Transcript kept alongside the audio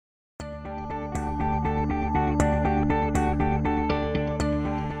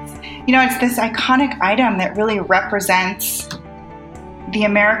It's this iconic item that really represents the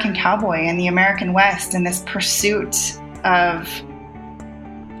American cowboy and the American West and this pursuit of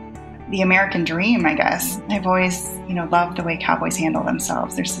the American dream, I guess. I've always, loved the way cowboys handle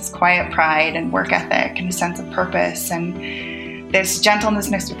themselves. There's this quiet pride and work ethic and a sense of purpose and this gentleness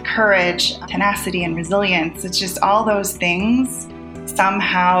mixed with courage, tenacity and resilience. It's just all those things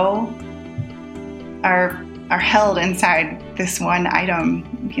somehow are held inside this one item,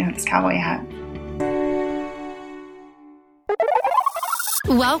 this cowboy hat.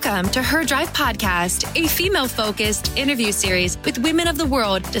 Welcome to Her Drive Podcast, a female-focused interview series with women of the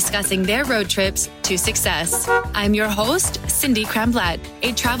world discussing their road trips to success. I'm your host, Cindy Kremblatt,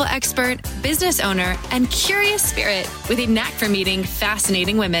 a travel expert, business owner, and curious spirit with a knack for meeting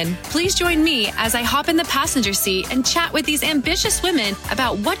fascinating women. Please join me as I hop in the passenger seat and chat with these ambitious women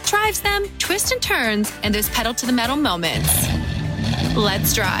about what drives them, twists and turns, and those pedal to the metal moments.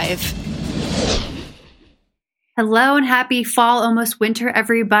 Let's drive. Hello and happy fall, almost winter,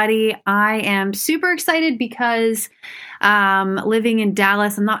 everybody. I am super excited because living in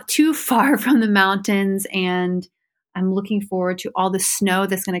Dallas, I'm not too far from the mountains, and I'm looking forward to all the snow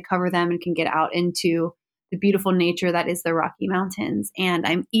that's going to cover them and can get out into the beautiful nature that is the Rocky Mountains. And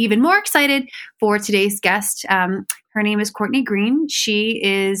I'm even more excited for today's guest. Her name is Courtney Green. She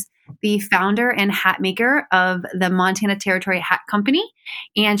is the founder and hat maker of the Montana Territory Hat Company.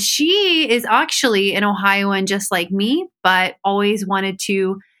 And she is actually an Ohioan just like me, but always wanted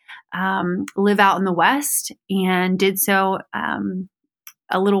to live out in the West and did so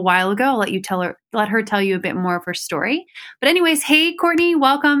a little while ago. I'll let her tell you a bit more of her story. But anyways, hey, Courtney,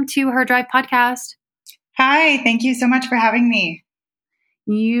 welcome to Her Drive Podcast. Hi, thank you so much for having me.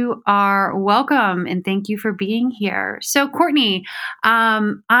 You are welcome, and thank you for being here. So, Courtney,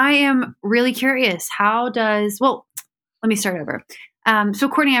 I am really curious. Let me start over. So,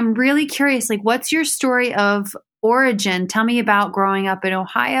 Courtney, I'm really curious, what's your story of origin? Tell me about growing up in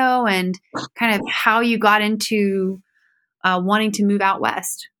Ohio and kind of how you got into wanting to move out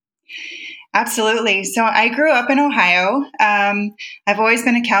west. Absolutely. So I grew up in Ohio. I've always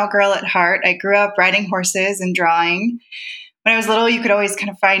been a cowgirl at heart. I grew up riding horses and drawing. When I was little, you could always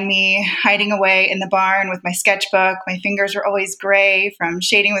kind of find me hiding away in the barn with my sketchbook. My fingers were always gray from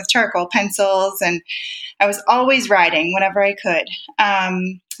shading with charcoal pencils, and I was always writing whenever I could.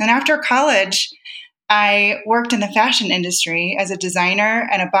 And after college, I worked in the fashion industry as a designer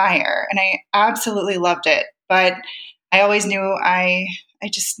and a buyer, and I absolutely loved it. But I always knew I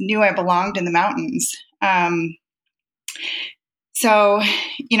just knew I belonged in the mountains. So,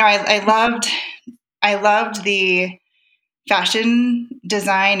 I loved the fashion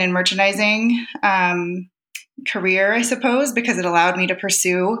design and merchandising career, I suppose, because it allowed me to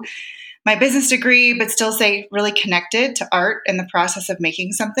pursue my business degree, but still stay really connected to art and the process of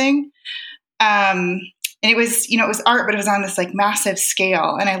making something. And it was art, but it was on this massive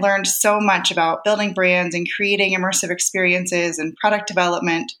scale. And I learned so much about building brands and creating immersive experiences and product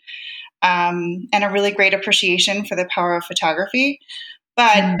development, and a really great appreciation for the power of photography.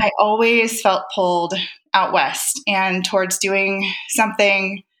 But I always felt pulled out west and towards doing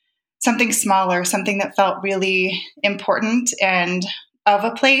something smaller, something that felt really important and of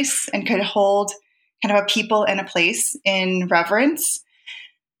a place and could hold kind of a people and a place in reverence.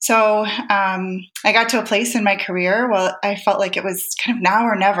 So I got to a place in my career where I felt like it was kind of now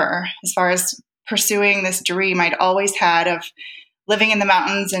or never as far as pursuing this dream I'd always had of living in the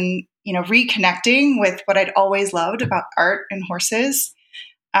mountains and, reconnecting with what I'd always loved about art and horses.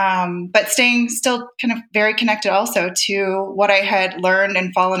 But staying still kind of very connected also to what I had learned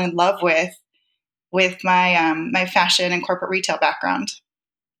and fallen in love with my my fashion and corporate retail background.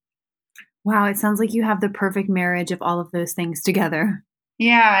 Wow, it sounds like you have the perfect marriage of all of those things together.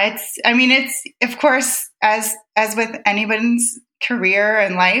 Yeah, it's of course, as with anyone's career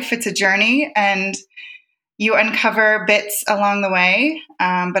and life, it's a journey and you uncover bits along the way.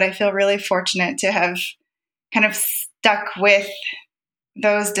 But I feel really fortunate to have kind of stuck with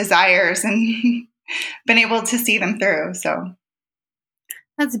those desires and been able to see them through. So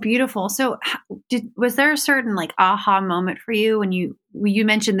that's beautiful. So was there a certain aha moment for you when you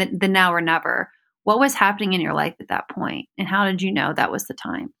mentioned the now or never? What was happening in your life at that point, and how did you know that was the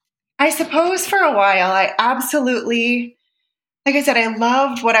time? I suppose for a while, I absolutely, like I said, I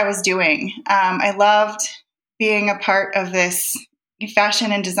loved what I was doing. I loved being a part of this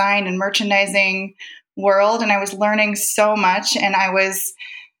fashion and design and merchandising world, and I was learning so much, and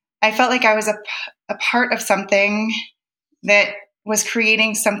I felt like I was a part of something that was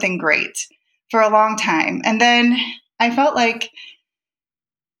creating something great for a long time. And then I felt like,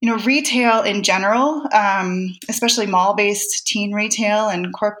 retail in general, especially mall-based teen retail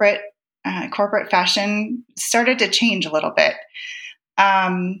and corporate corporate fashion started to change a little bit.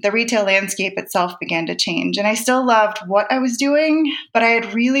 The retail landscape itself began to change, and I still loved what I was doing, but I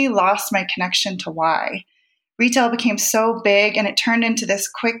had really lost my connection to why. Retail became so big, and it turned into this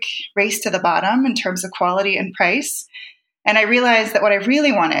quick race to the bottom in terms of quality and price. And I realized that what I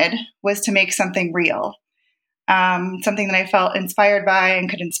really wanted was to make something real, something that I felt inspired by and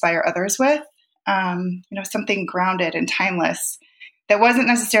could inspire others with, something grounded and timeless that wasn't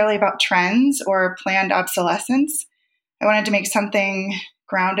necessarily about trends or planned obsolescence. I wanted to make something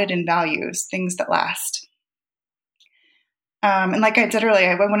grounded in values, things that last. And like I said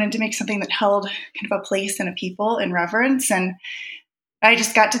earlier, I wanted to make something that held kind of a place and a people in reverence. And I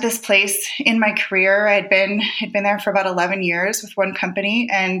just got to this place in my career. I'd been there for about 11 years with one company,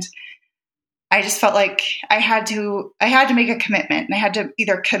 and I just felt like I had to make a commitment, and I had to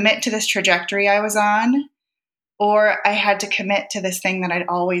either commit to this trajectory I was on, or I had to commit to this thing that I'd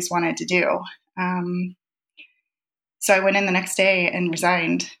always wanted to do. So I went in the next day and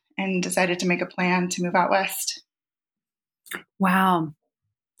resigned and decided to make a plan to move out west. Wow.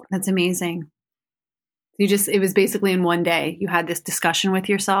 That's amazing. It was basically in one day. You had this discussion with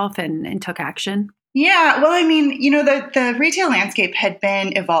yourself and took action. Yeah. Well, I mean, the retail landscape had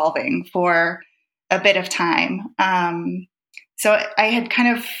been evolving for a bit of time. So I had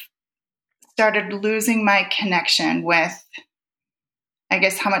kind of started losing my connection with, I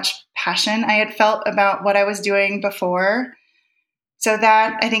guess, how much passion I had felt about what I was doing before. So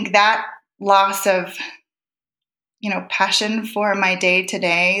I think that loss of, passion for my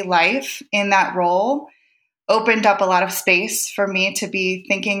day-to-day life in that role opened up a lot of space for me to be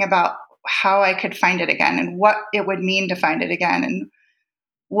thinking about how I could find it again and what it would mean to find it again and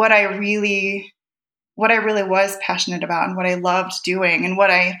what I really was passionate about and what I loved doing and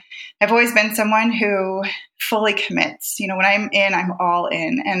I've always been someone who fully commits. When I'm in, I'm all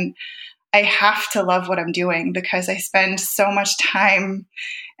in, and I have to love what I'm doing because I spend so much time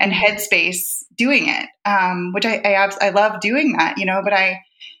and headspace doing it, which I love doing that, but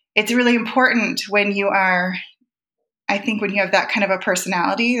it's really important when you have that kind of a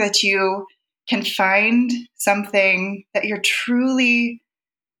personality that you can find something that you're truly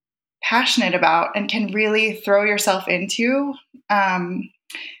passionate about and can really throw yourself into.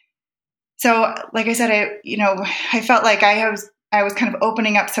 So like I said, I felt like I was kind of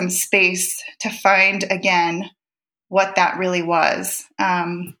opening up some space to find again what that really was.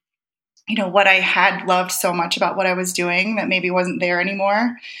 What I had loved so much about what I was doing that maybe wasn't there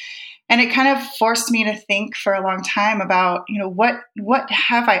anymore. And it kind of forced me to think for a long time about, what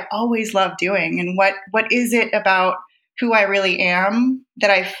have I always loved doing? And what is it about who I really am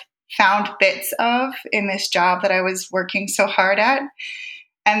that I've found bits of in this job that I was working so hard at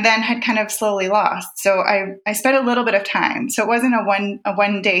and then had kind of slowly lost. So I spent a little bit of time. So it wasn't a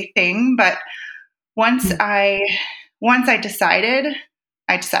one day thing, but once I decided,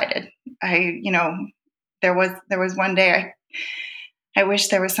 there was one day I wish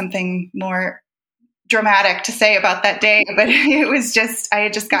there was something more dramatic to say about that day, but it was just, I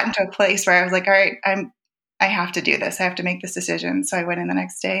had just gotten to a place where I was like, all right, I have to do this. I have to make this decision. So I went in the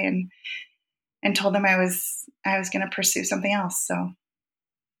next day and told them I was going to pursue something else. So.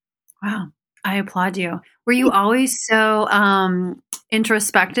 Wow. I applaud you. Were you always so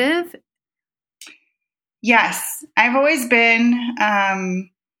introspective? Yes. I've always been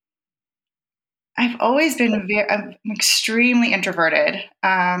I'm extremely introverted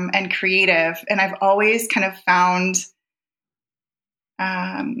and creative. And I've always kind of found,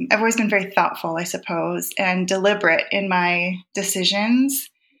 I've always been very thoughtful, I suppose, and deliberate in my decisions.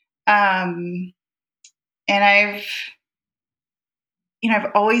 And I've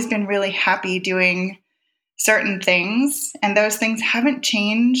always been really happy doing certain things, and those things haven't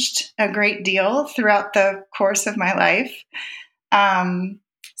changed a great deal throughout the course of my life.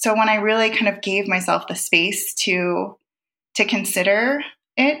 So when I really kind of gave myself the space to consider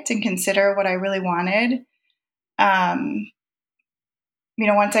it and consider what I really wanted,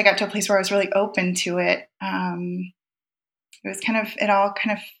 once I got to a place where I was really open to it, it all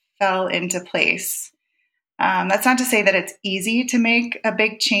kind of fell into place. That's not to say that it's easy to make a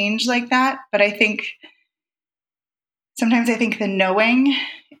big change like that, but sometimes I think the knowing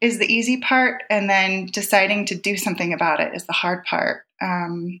is the easy part, and then deciding to do something about it is the hard part.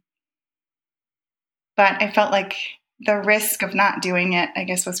 But I felt like the risk of not doing it, I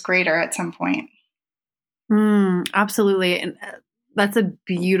guess, was greater at some point. Absolutely. And that's a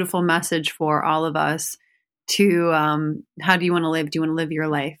beautiful message for all of us to, how do you want to live? Do you want to live your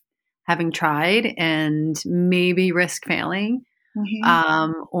life having tried and maybe risk failing?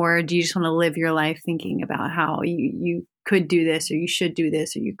 Mm-hmm. Or do you just want to live your life thinking about how you could do this, or you should do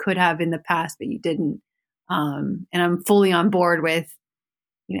this, or you could have in the past, but you didn't. And I'm fully on board with,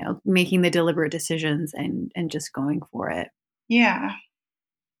 making the deliberate decisions and just going for it. Yeah.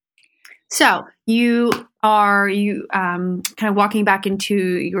 So you kind of walking back into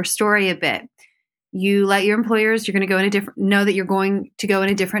your story a bit. You let your employers, you're going to go know that you're going to go in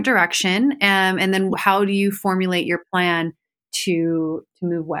a different direction. And then how do you formulate your plan to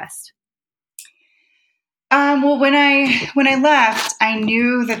move west? Well, when I left, I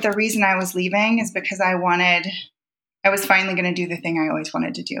knew that the reason I was leaving is because I was finally going to do the thing I always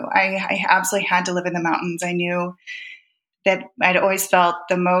wanted to do. I absolutely had to live in the mountains. I knew that I'd always felt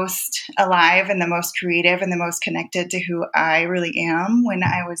the most alive and the most creative and the most connected to who I really am when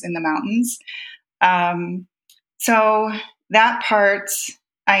I was in the mountains. So that part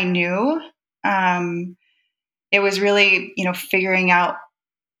I knew. It was really, figuring out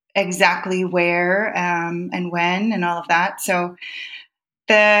exactly where and when and all of that. So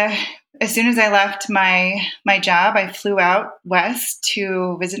as soon as I left my job, I flew out west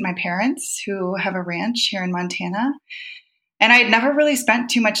to visit my parents who have a ranch here in Montana. And I'd never really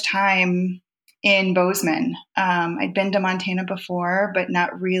spent too much time in Bozeman. I'd been to Montana before, but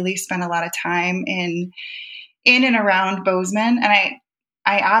not really spent a lot of time in and around Bozeman. And I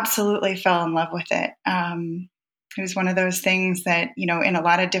absolutely fell in love with it. It was one of those things that, in a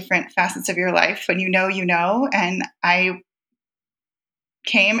lot of different facets of your life, when and I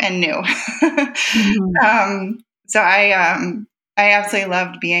came and knew. Mm-hmm. So I absolutely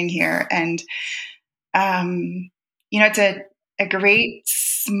loved being here. And, it's a great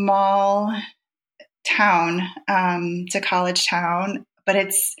small town. It's a college town, but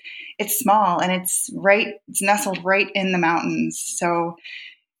it's small and it's nestled right in the mountains. So,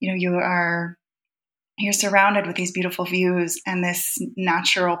 you're surrounded with these beautiful views and this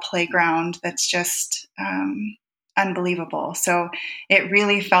natural playground that's just unbelievable. So it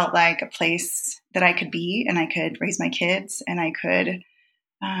really felt like a place that I could be and I could raise my kids and I could,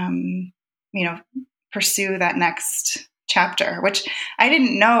 pursue that next chapter, which I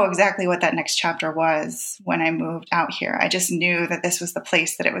didn't know exactly what that next chapter was when I moved out here. I just knew that this was the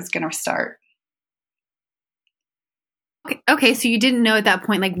place that it was going to start. Okay, so you didn't know at that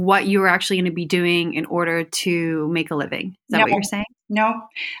point, like, what you were actually going to be doing in order to make a living. Is that what you're saying? No,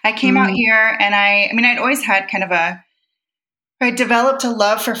 I came out here and I'd always had I developed a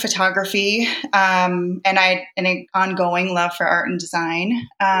love for photography and an ongoing love for art and design.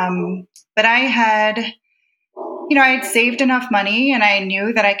 But I had saved enough money and I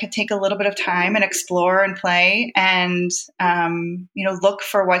knew that I could take a little bit of time and explore and play and, look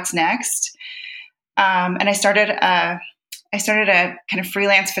for what's next. And I started a kind of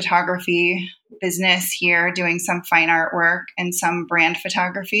freelance photography business here, doing some fine artwork and some brand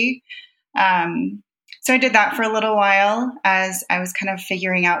photography. So I did that for a little while as I was kind of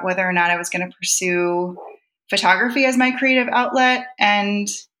figuring out whether or not I was going to pursue photography as my creative outlet and,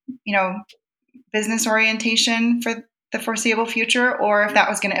 business orientation for the foreseeable future, or if that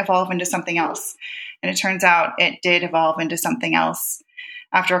was going to evolve into something else. And it turns out it did evolve into something else.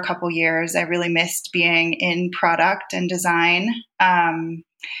 After a couple years, I really missed being in product and design. And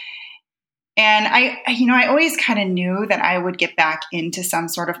I always kind of knew that I would get back into some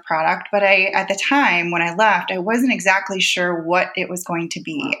sort of product, but at the time when I left, I wasn't exactly sure what it was going to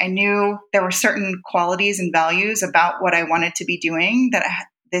be. I knew there were certain qualities and values about what I wanted to be doing that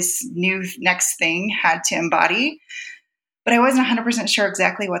this new next thing had to embody, but I wasn't 100% sure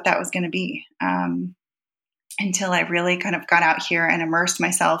exactly what that was going to be. Until I really kind of got out here and immersed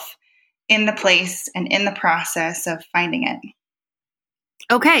myself in the place and in the process of finding it.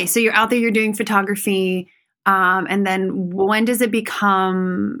 Okay. So you're out there, you're doing photography. And then when does it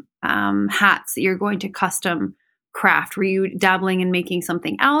become hats that you're going to custom craft? Were you dabbling in making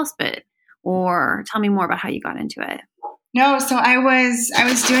something else, or tell me more about how you got into it? No. So I was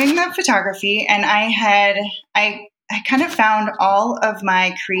doing the photography and I kind of found all of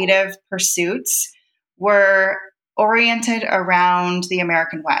my creative pursuits were oriented around the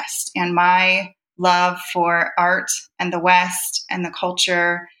American West and my love for art and the West and the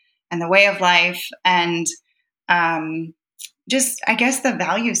culture and the way of life and just, I guess, the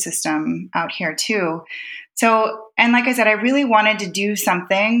value system out here too. So, and like I said, I really wanted to do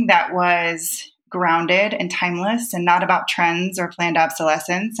something that was grounded and timeless and not about trends or planned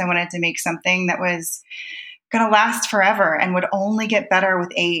obsolescence. I wanted to make something that was going to last forever and would only get better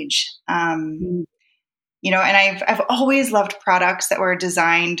with age. And I've always loved products that were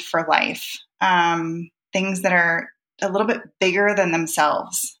designed for life, things that are a little bit bigger than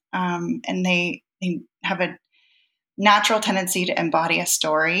themselves. And they have a natural tendency to embody a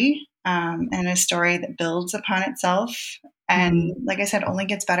story and a story that builds upon itself. And like I said, only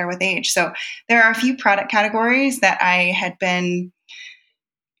gets better with age. So there are a few product categories that I had been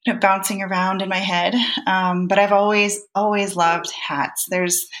bouncing around in my head. But I've always loved hats.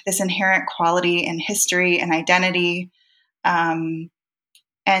 There's this inherent quality and history and identity. And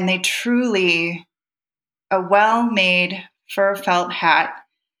they truly, a well-made fur felt hat.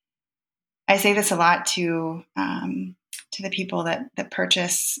 I say this a lot to the people that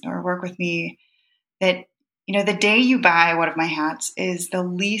purchase or work with me, that, the day you buy one of my hats is the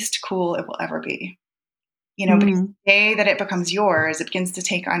least cool it will ever be. Because the day that it becomes yours, it begins to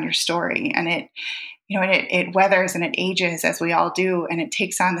take on your story, and it weathers and it ages, as we all do, and it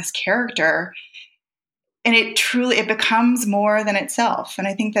takes on this character, and it becomes more than itself. And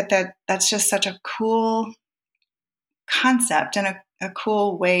I think that's just such a cool concept and a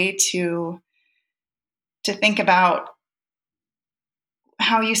cool way to think about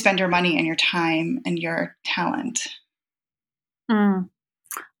how you spend your money and your time and your talent.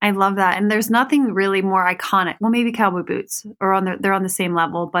 I love that. And there's nothing really more iconic. Well, maybe cowboy boots they're on the same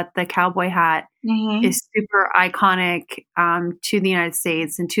level, but the cowboy hat is super iconic to the United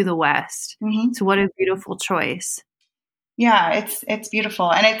States and to the West. So what a beautiful choice. Yeah, it's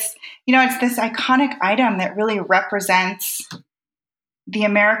beautiful. And it's this iconic item that really represents the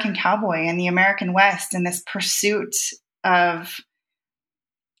American cowboy and the American West and this pursuit of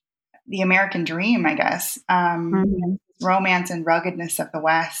the American dream, I guess. Romance and ruggedness of the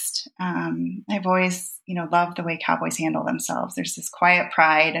West. I've always, loved the way cowboys handle themselves. There's this quiet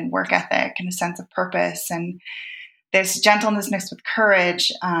pride and work ethic and a sense of purpose, and there's gentleness mixed with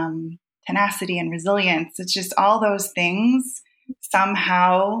courage, tenacity and resilience. It's just all those things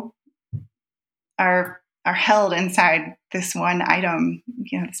somehow are held inside this one item,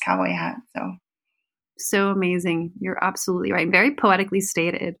 this cowboy hat. So amazing. You're absolutely right. Very poetically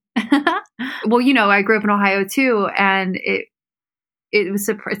stated. Well, I grew up in Ohio too, and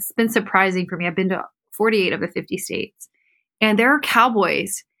it's been surprising for me. I've been to 48 of the 50 states, and there are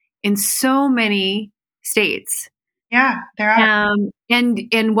cowboys in so many states. Yeah, there are.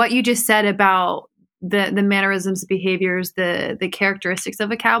 And what you just said about the mannerisms, behaviors, the characteristics of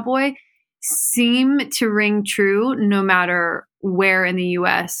a cowboy seem to ring true no matter where in the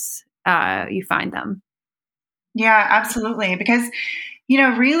U.S. You find them. Yeah, absolutely. Because,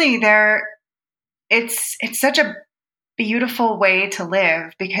 really it's such a beautiful way to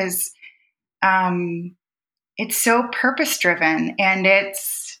live, because it's so purpose driven, and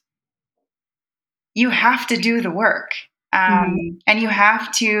you have to do the work, and you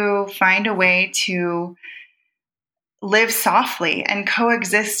have to find a way to live softly and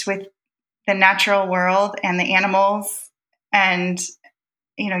coexist with the natural world and the animals. And,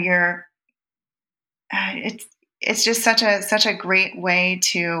 it's just such a great way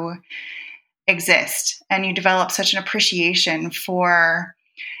to exist, and you develop such an appreciation for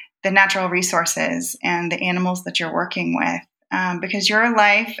the natural resources and the animals that you're working with, because your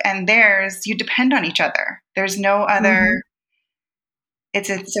life and theirs, you depend on each other. There's no other. It's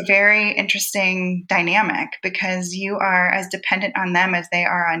a very interesting dynamic, because you are as dependent on them as they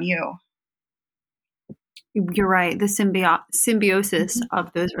are on you. You're right. The symbiosis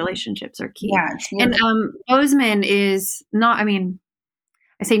of those relationships are key. Yeah, and Bozeman is not, I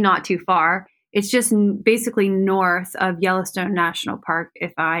say not too far. It's just basically north of Yellowstone National Park,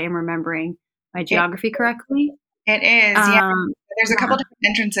 if I am remembering my geography correctly. It is. Yeah. There's a couple different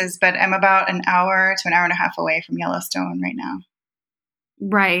entrances, but I'm about an hour to an hour and a half away from Yellowstone right now.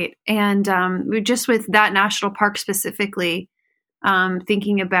 Right. And just with that national park specifically,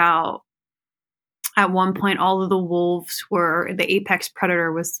 thinking about, at one point, all of the wolves the apex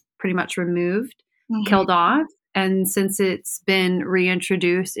predator was pretty much removed, killed off. And since it's been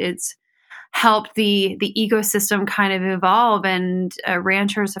reintroduced, it's helped the ecosystem kind of evolve, and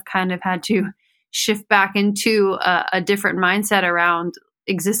ranchers have kind of had to shift back into a different mindset around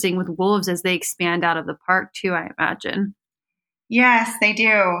existing with wolves as they expand out of the park too, I imagine. Yes, they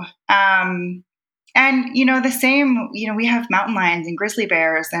do. And, the same, we have mountain lions and grizzly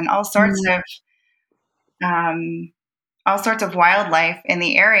bears and all sorts of wildlife in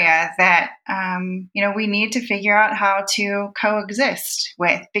the area that, we need to figure out how to coexist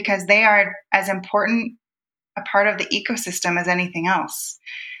with, because they are as important a part of the ecosystem as anything else.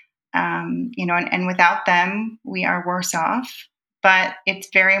 And without them, we are worse off. But it's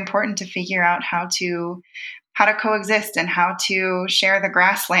very important to figure out how to coexist and how to share the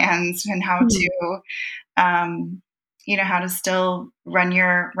grasslands, and how to, how to still run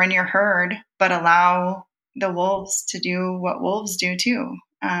your herd, but allow the wolves to do what wolves do too.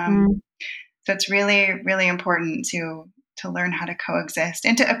 So it's really, really important to to learn how to coexist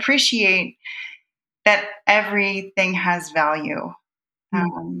and to appreciate that everything has value.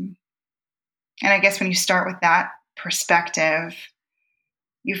 And I guess when you start with that perspective,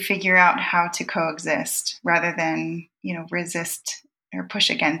 you figure out how to coexist rather than, resist or push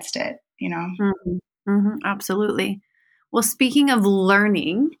against it, Absolutely. Well, speaking of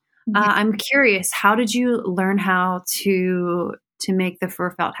learning, I'm curious, how did you learn how to make the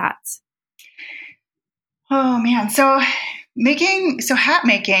fur felt hats? Oh man. So hat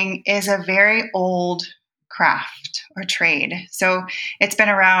making is a very old craft or trade. So it's been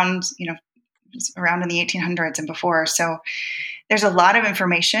around, around in the 1800s and before. So there's a lot of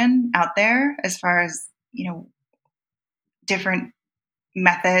information out there as far as, different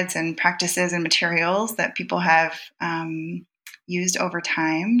methods and practices and materials that people have used over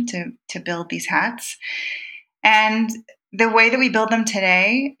time to build these hats. And the way that we build them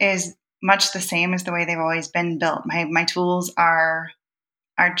today is much the same as the way they've always been built. My tools are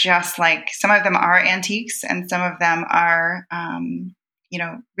just like, some of them are antiques and some of them are,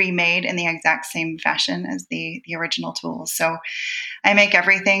 remade in the exact same fashion as the original tools. So I make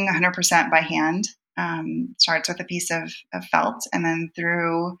everything 100% by hand. Starts with a piece of felt, and then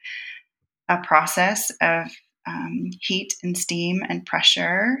through a process of heat and steam and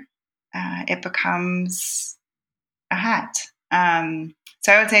pressure, it becomes a hat.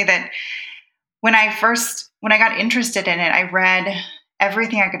 So I would say that when I got interested in it, I read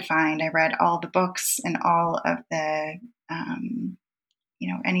everything I could find. I read all the books and all of the,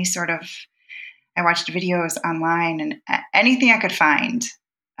 any sort of, I watched videos online and anything I could find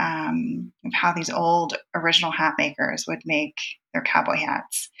of how these old original hat makers would make their cowboy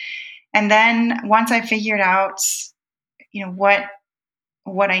hats. And then once I figured out,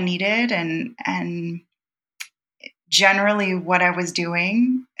 what I needed and generally what I was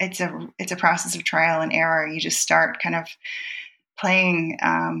doing, it's a process of trial and error. You just start kind of playing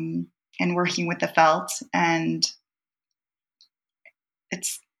and working with the felt, and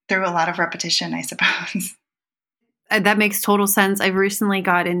it's through a lot of repetition, I suppose. That makes total sense. I've recently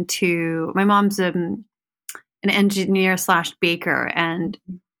got into, my mom's an engineer / baker, and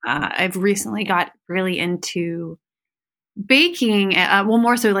I've recently got really into baking,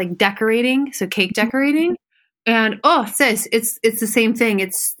 more so like decorating, so cake decorating. And sis, it's the same thing.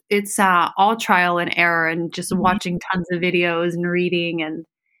 It's all trial and error, and just watching tons of videos and reading, and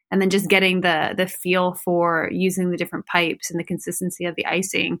then just getting the feel for using the different pipes and the consistency of the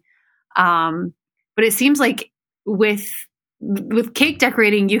icing. But it seems like with cake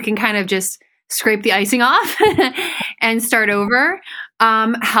decorating, you can kind of just scrape the icing off and start over.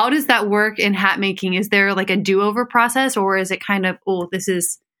 How does that work in hat making? Is there like a do-over process, or is it kind of, this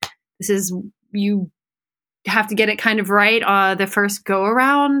is you have to get it kind of right the first go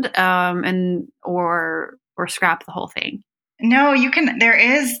around, or scrap the whole thing? No, you can. There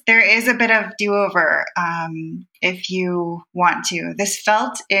is a bit of do-over if you want to. This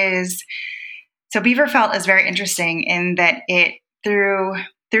felt is. So beaver felt is very interesting in that it through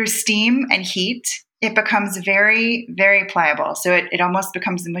steam and heat, it becomes very, very pliable. So it almost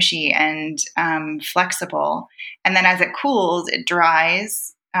becomes mushy and flexible. And then as it cools, it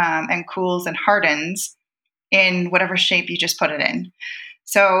dries and cools and hardens in whatever shape you just put it in.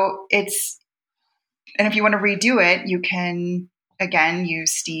 So and if you want to redo it, you can again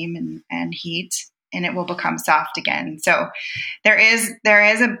use steam and heat, and it will become soft again. So there is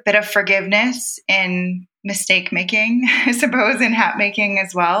a bit of forgiveness in mistake making, I suppose, in hat making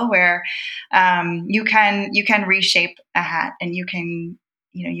as well, where you can reshape a hat, and you can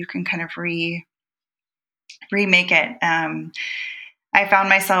kind of remake it. I found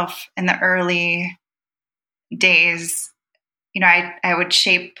myself in the early days, I would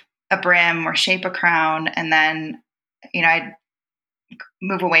shape a brim or shape a crown, and then I'd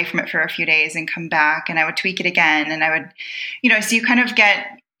move away from it for a few days and come back, and I would tweak it again. And I would, so you kind of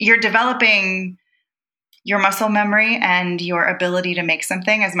you're developing your muscle memory and your ability to make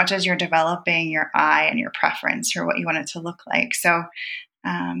something as much as you're developing your eye and your preference for what you want it to look like. So,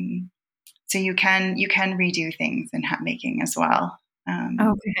 so you can redo things in hat making as well.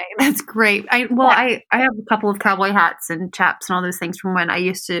 Okay, that's great. I have a couple of cowboy hats and chaps and all those things from when I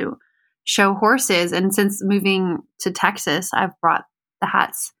used to show horses. And since moving to Texas, I've brought the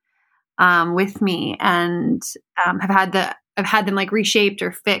hats with me, and have had them like reshaped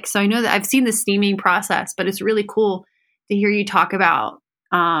or fixed. So I know that I've seen the steaming process, but it's really cool to hear you talk about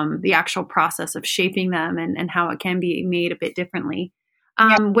the actual process of shaping them and how it can be made a bit differently.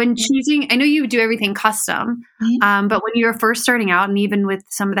 When choosing, I know you do everything custom, but when you were first starting out, and even with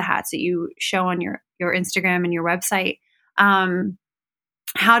some of the hats that you show on your Instagram and your website,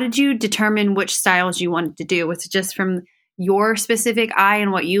 how did you determine which styles you wanted to do? Was it just from your specific eye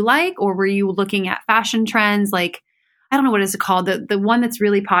and what you like, or were you looking at fashion trends? Like, I don't know, what is it called? The one that's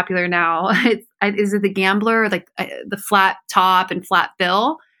really popular now. Is it the Gambler, like the flat top and flat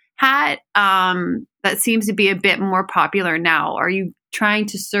bill hat? That seems to be a bit more popular now. Are you trying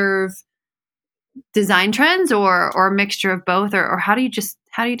to serve design trends or a mixture of both, or how do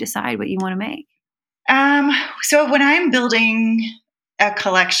you decide what you want to make? So when I'm building a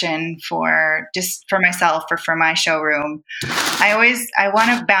collection for myself or for my showroom, I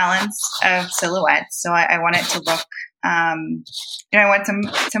want a balance of silhouettes. So I want it to look, I want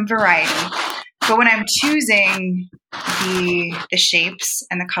some variety. But when I'm choosing the shapes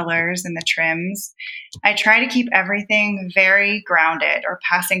and the colors and the trims, I try to keep everything very grounded or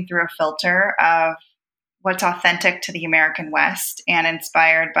passing through a filter of what's authentic to the American West and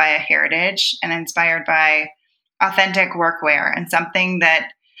inspired by a heritage and inspired by authentic workwear and something that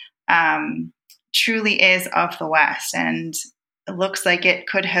truly is of the West and it looks like it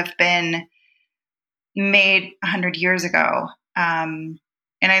could have been made 100 years ago.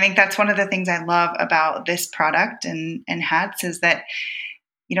 And I think that's one of the things I love about this product and hats is that,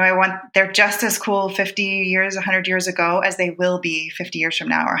 they're just as cool 50 years, 100 years ago as they will be 50 years from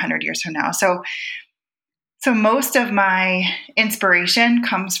now or 100 years from now. So most of my inspiration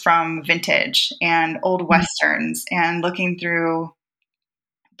comes from vintage and old Westerns and looking through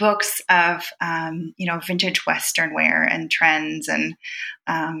books of, vintage Western wear and trends and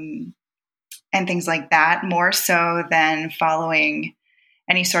things like that, more so than following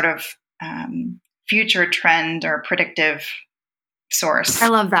any sort of future trend or predictive source. I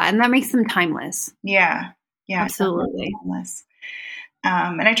love that. And that makes them timeless. Yeah. Absolutely. Timeless.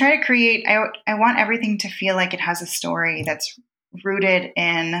 And I try to create, I want everything to feel like it has a story that's rooted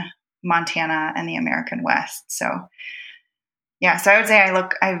in Montana and the American West. So I would say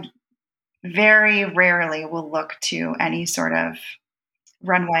I very rarely will look to any sort of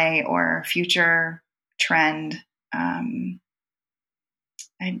runway or future trend. I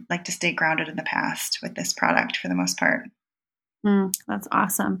like to stay grounded in the past with this product for the most part. That's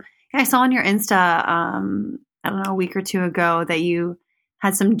awesome. I saw on your Insta, I don't know, a week or two ago that you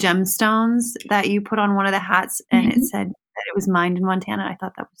had some gemstones that you put on one of the hats and it said that it was mined in Montana. I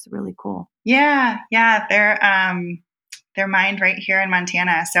thought that was really cool. Yeah. They're mined right here in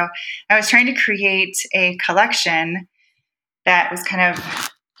Montana. So I was trying to create a collection that was kind of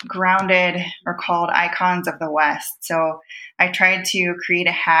grounded or called Icons of the West. So I tried to create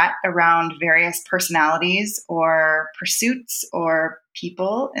a hat around various personalities or pursuits or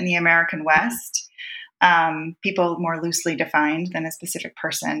people in the American West. People more loosely defined than a specific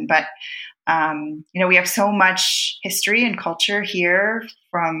person. But, we have so much history and culture here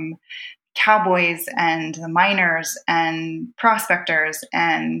from cowboys and the miners and prospectors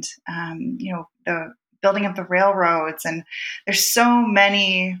and, the building of the railroads. And there's so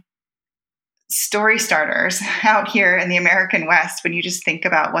many story starters out here in the American West when you just think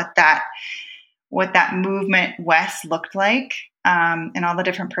about what that movement West looked like, and all the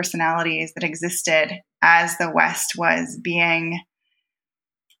different personalities that existed as the West was being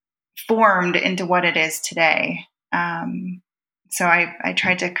formed into what it is today. So I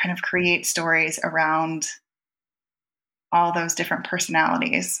tried to kind of create stories around all those different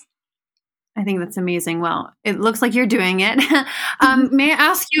personalities. I think that's amazing. Well, it looks like you're doing it. May I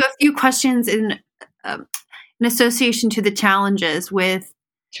ask you a few questions in association to the challenges with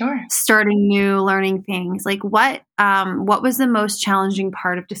starting new, learning things? Like what was the most challenging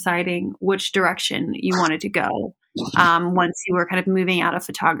part of deciding which direction you wanted to go once you were kind of moving out of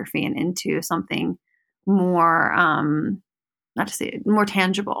photography and into something more, not to say more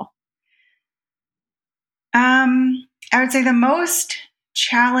tangible? I would say the most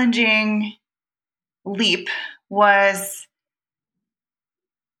challenging leap was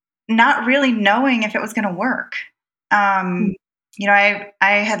not really knowing if it was going to work. I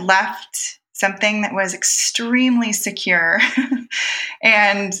had left something that was extremely secure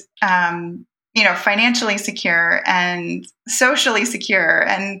and, financially secure and socially secure,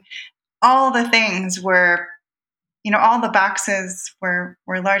 and all the things were, all the boxes were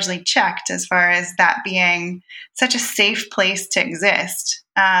largely checked as far as that being such a safe place to exist.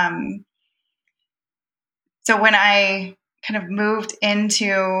 So when I kind of moved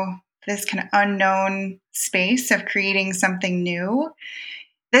into this kind of unknown space of creating something new,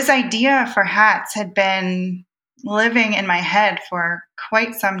 this idea for hats had been living in my head for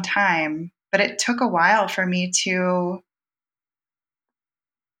quite some time, but it took a while for me to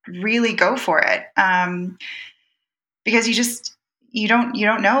really go for it. Because you don't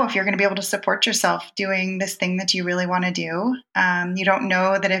know if you're going to be able to support yourself doing this thing that you really want to do. You don't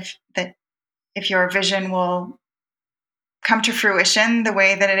know that if your vision will come to fruition the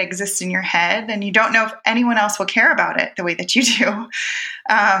way that it exists in your head, and you don't know if anyone else will care about it the way that you do.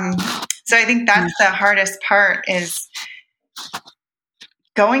 So I think that's the hardest part, is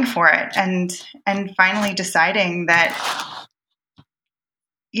going for it and finally deciding that,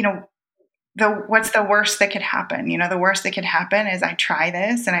 what's the worst that could happen? The worst that could happen is I try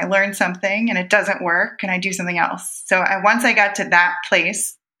this and I learn something and it doesn't work and I do something else. So once I got to that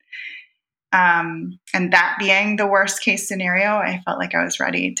place, and that being the worst case scenario, I felt like I was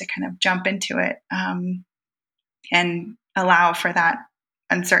ready to kind of jump into it, and allow for that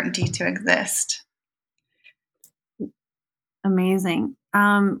uncertainty to exist. Amazing.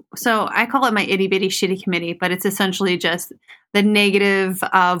 So I call it my itty bitty shitty committee, but it's essentially just the negative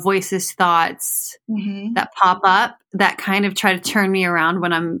voices, thoughts that pop up that kind of try to turn me around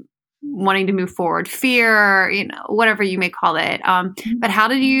when I'm wanting to move forward, fear, whatever you may call it. But how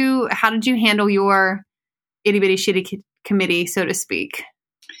did you handle your itty bitty shitty committee, so to speak?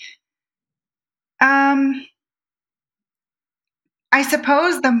 I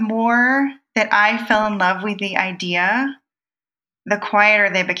suppose the more that I fell in love with the idea, the quieter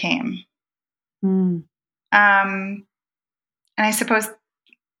they became. And I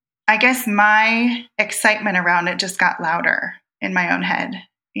guess my excitement around it just got louder in my own head.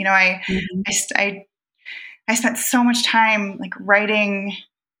 I spent so much time like writing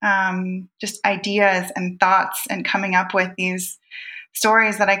just ideas and thoughts and coming up with these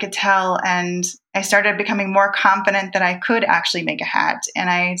stories that I could tell. And I started becoming more confident that I could actually make a hat. And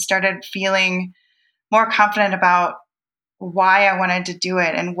I started feeling more confident about why I wanted to do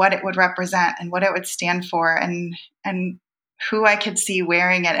it and what it would represent and what it would stand for and who I could see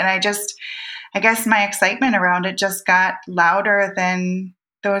wearing it. And I guess my excitement around it just got louder than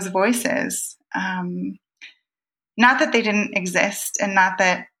those voices. Not that they didn't exist, and not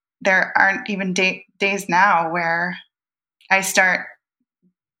that there aren't even days now where I start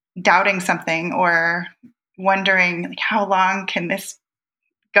doubting something or wondering, like, how long can this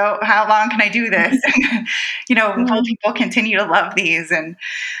go? How long can I do this? Will people continue to love these and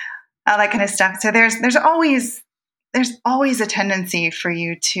all that kind of stuff? So there's always a tendency for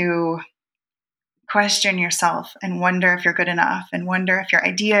you to question yourself and wonder if you're good enough, and wonder if your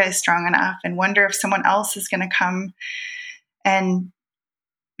idea is strong enough, and wonder if someone else is going to come and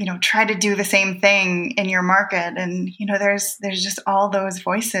try to do the same thing in your market. And there's just all those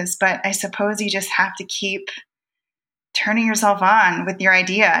voices. But I suppose you just have to keep turning yourself on with your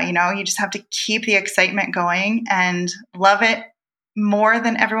idea. You just have to keep the excitement going and love it more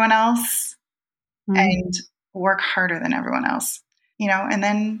than everyone else, and work harder than everyone else.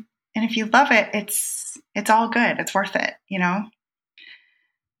 And if you love it, it's all good. It's worth it,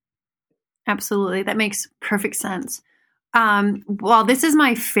 Absolutely. That makes perfect sense. Well, this is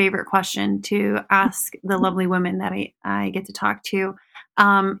my favorite question to ask the lovely women that I get to talk to.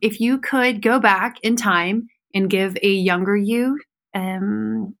 If you could go back in time and give a younger you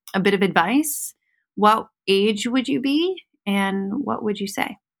a bit of advice, what age would you be and what would you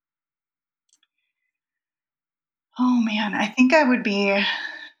say? Oh man, I think I would be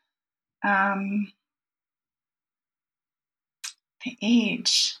the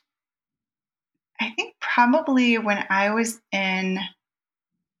age. I think probably when I was in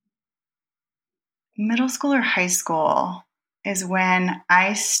middle school or high school is when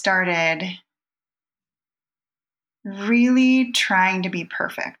I started really trying to be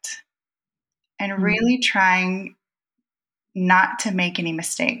perfect and really trying not to make any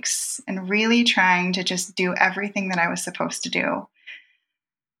mistakes and really trying to just do everything that I was supposed to do.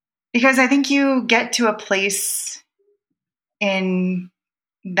 Because I think you get to a place in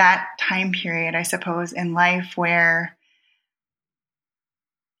that time period, I suppose, in life where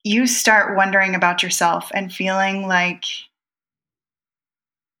you start wondering about yourself and feeling like,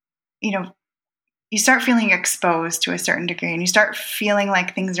 you start feeling exposed to a certain degree, and you start feeling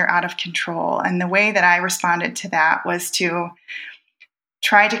like things are out of control. And the way that I responded to that was to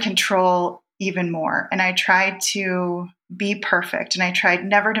try to control even more. And I tried to be perfect, and I tried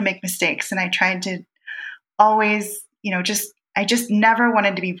never to make mistakes. And I tried to always, I just never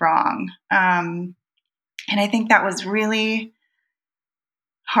wanted to be wrong. And I think that was really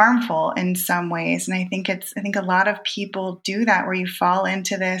harmful in some ways. And I think a lot of people do that, where you fall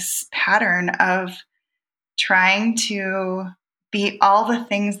into this pattern of trying to be all the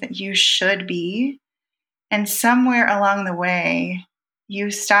things that you should be. And somewhere along the way,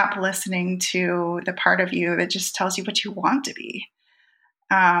 you stop listening to the part of you that just tells you what you want to be.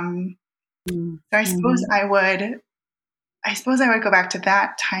 So I suppose I would go back to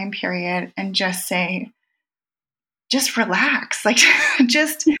that time period and just say, just relax, like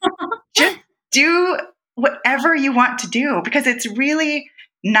just do whatever you want to do, because it's really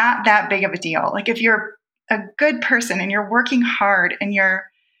not that big of a deal. Like if you're a good person and you're working hard and you're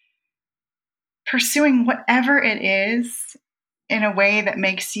pursuing whatever it is in a way that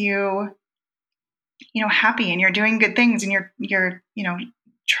makes you, happy, and you're doing good things, and you're,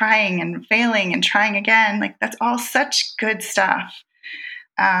 trying and failing and trying again, like that's all such good stuff.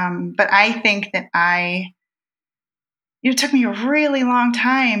 But I think that it took me a really long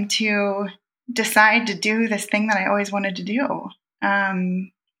time to decide to do this thing that I always wanted to do.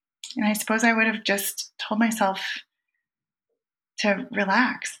 And I suppose I would have just told myself to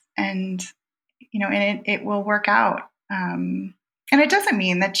relax and, and it will work out. And it doesn't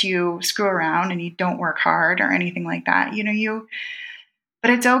mean that you screw around and you don't work hard or anything like that. But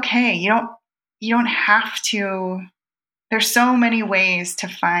it's okay. You don't have to. There's so many ways to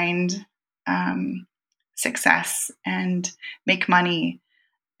find success and make money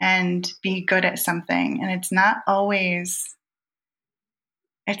and be good at something. And it's not always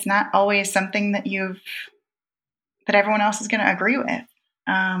something that everyone else is going to agree with.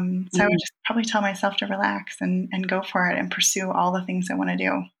 So I would just probably tell myself to relax and go for it and pursue all the things I want to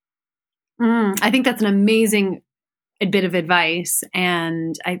do. I think that's an amazing bit of advice.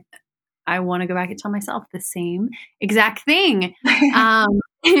 And I want to go back and tell myself the same exact thing.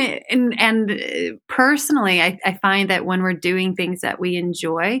 And personally, I find that when we're doing things that we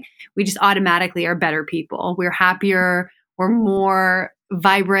enjoy, we just automatically are better people. We're happier. We're more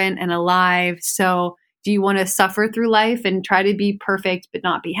vibrant and alive. So do you want to suffer through life and try to be perfect, but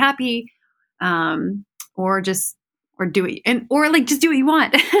not be happy? Or do it just do what you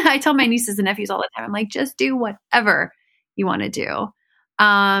want. I tell my nieces and nephews all the time, I'm like, just do whatever you want to do.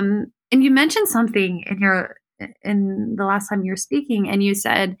 And you mentioned something in the last time you were speaking, and you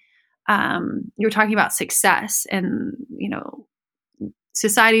said, you were talking about success and,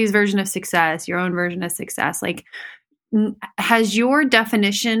 society's version of success, your own version of success. Like, has your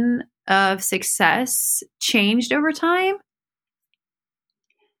definition of success changed over time?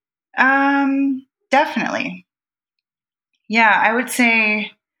 Definitely. Yeah, I would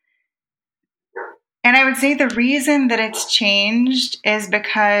say the reason that it's changed is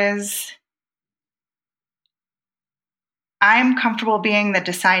because I'm comfortable being the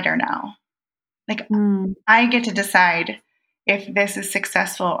decider now. Like I get to decide if this is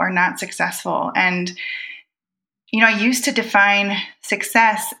successful or not successful. And, I used to define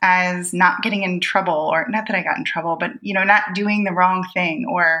success as not getting in trouble, or not that I got in trouble, but, not doing the wrong thing.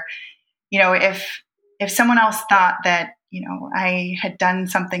 Or, if someone else thought that, I had done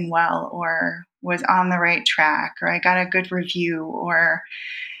something well or was on the right track, or I got a good review, or,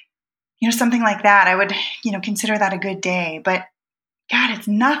 something like that, I would, consider that a good day. But God, it's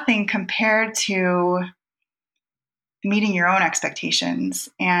nothing compared to meeting your own expectations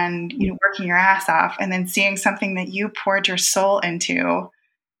and, working your ass off and then seeing something that you poured your soul into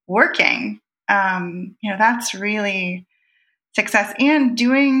working. That's really success, and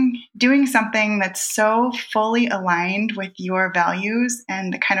doing something that's so fully aligned with your values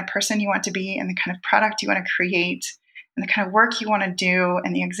and the kind of person you want to be and the kind of product you want to create and the kind of work you want to do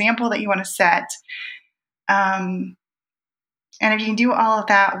and the example that you want to set. And if you can do all of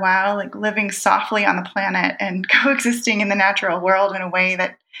that while like living softly on the planet and coexisting in the natural world in a way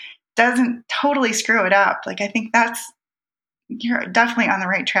that doesn't totally screw it up, like I think you're definitely on the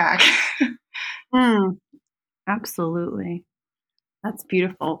right track. Absolutely. That's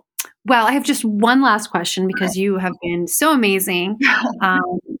beautiful. Well, I have just one last question, because you have been so amazing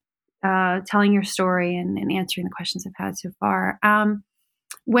telling your story and answering the questions I've had so far.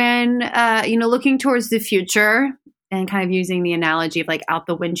 When, looking towards the future and kind of using the analogy of like out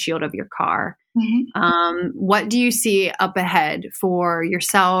the windshield of your car, what do you see up ahead for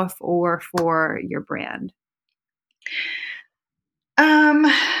yourself or for your brand?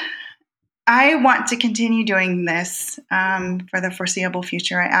 I want to continue doing this for the foreseeable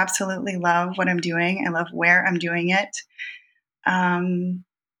future. I absolutely love what I'm doing. I love where I'm doing it. And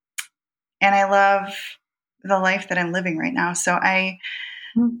I love the life that I'm living right now. So I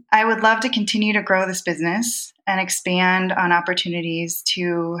would love to continue to grow this business and expand on opportunities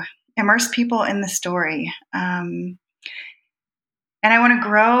to immerse people in the story. And I want to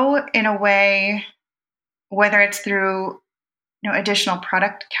grow in a way, whether it's through additional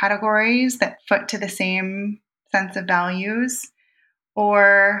product categories that foot to the same sense of values,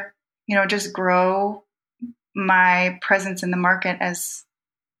 or, just grow my presence in the market as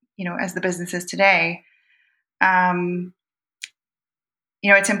the business is today.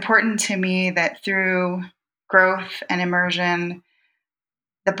 It's important to me that through growth and immersion,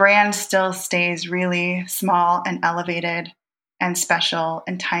 the brand still stays really small and elevated and special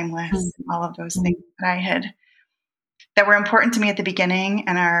and timeless, and all of those things that were important to me at the beginning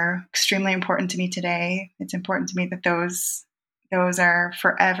and are extremely important to me today. It's important to me that those are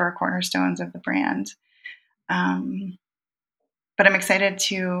forever cornerstones of the brand. But I'm excited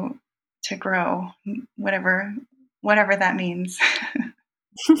to grow, whatever that means.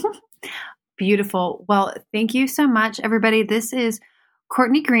 Beautiful. Well, thank you so much, everybody. This is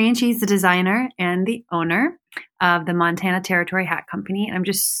Courtney Green. She's the designer and the owner of the Montana Territory Hat Company. And I'm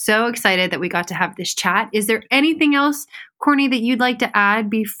just so excited that we got to have this chat. Is there anything else, Courtney, that you'd like to add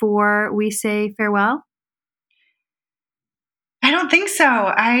before we say farewell? I don't think so.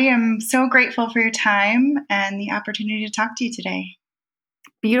 I am so grateful for your time and the opportunity to talk to you today.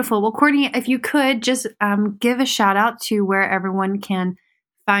 Beautiful. Well, Courtney, if you could just give a shout out to where everyone can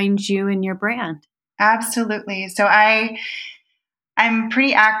find you and your brand. Absolutely. So I'm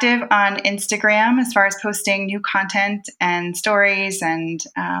pretty active on Instagram as far as posting new content and stories and,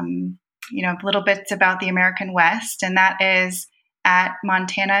 little bits about the American West. And that is at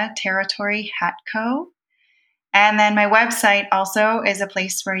Montana Territory Hat Co. And then my website also is a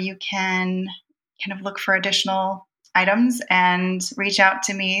place where you can kind of look for additional items and reach out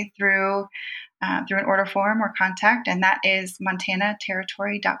to me through an order form or contact. And that is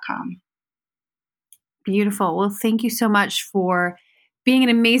montanaterritory.com. Beautiful. Well, thank you so much for being an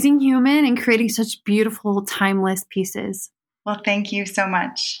amazing human and creating such beautiful, timeless pieces. Well, thank you so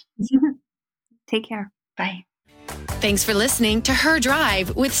much. Take care. Bye. Thanks for listening to Her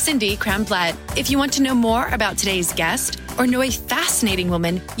Drive with Cindy Kramblatt. If you want to know more about today's guest or know a fascinating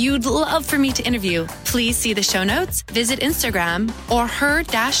woman you'd love for me to interview, please see the show notes, visit Instagram or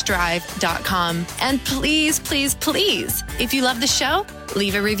her-drive.com. And please, please, please, if you love the show,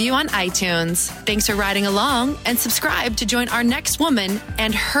 leave a review on iTunes. Thanks for riding along and subscribe to join our next woman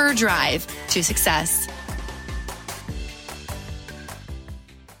and her drive to success.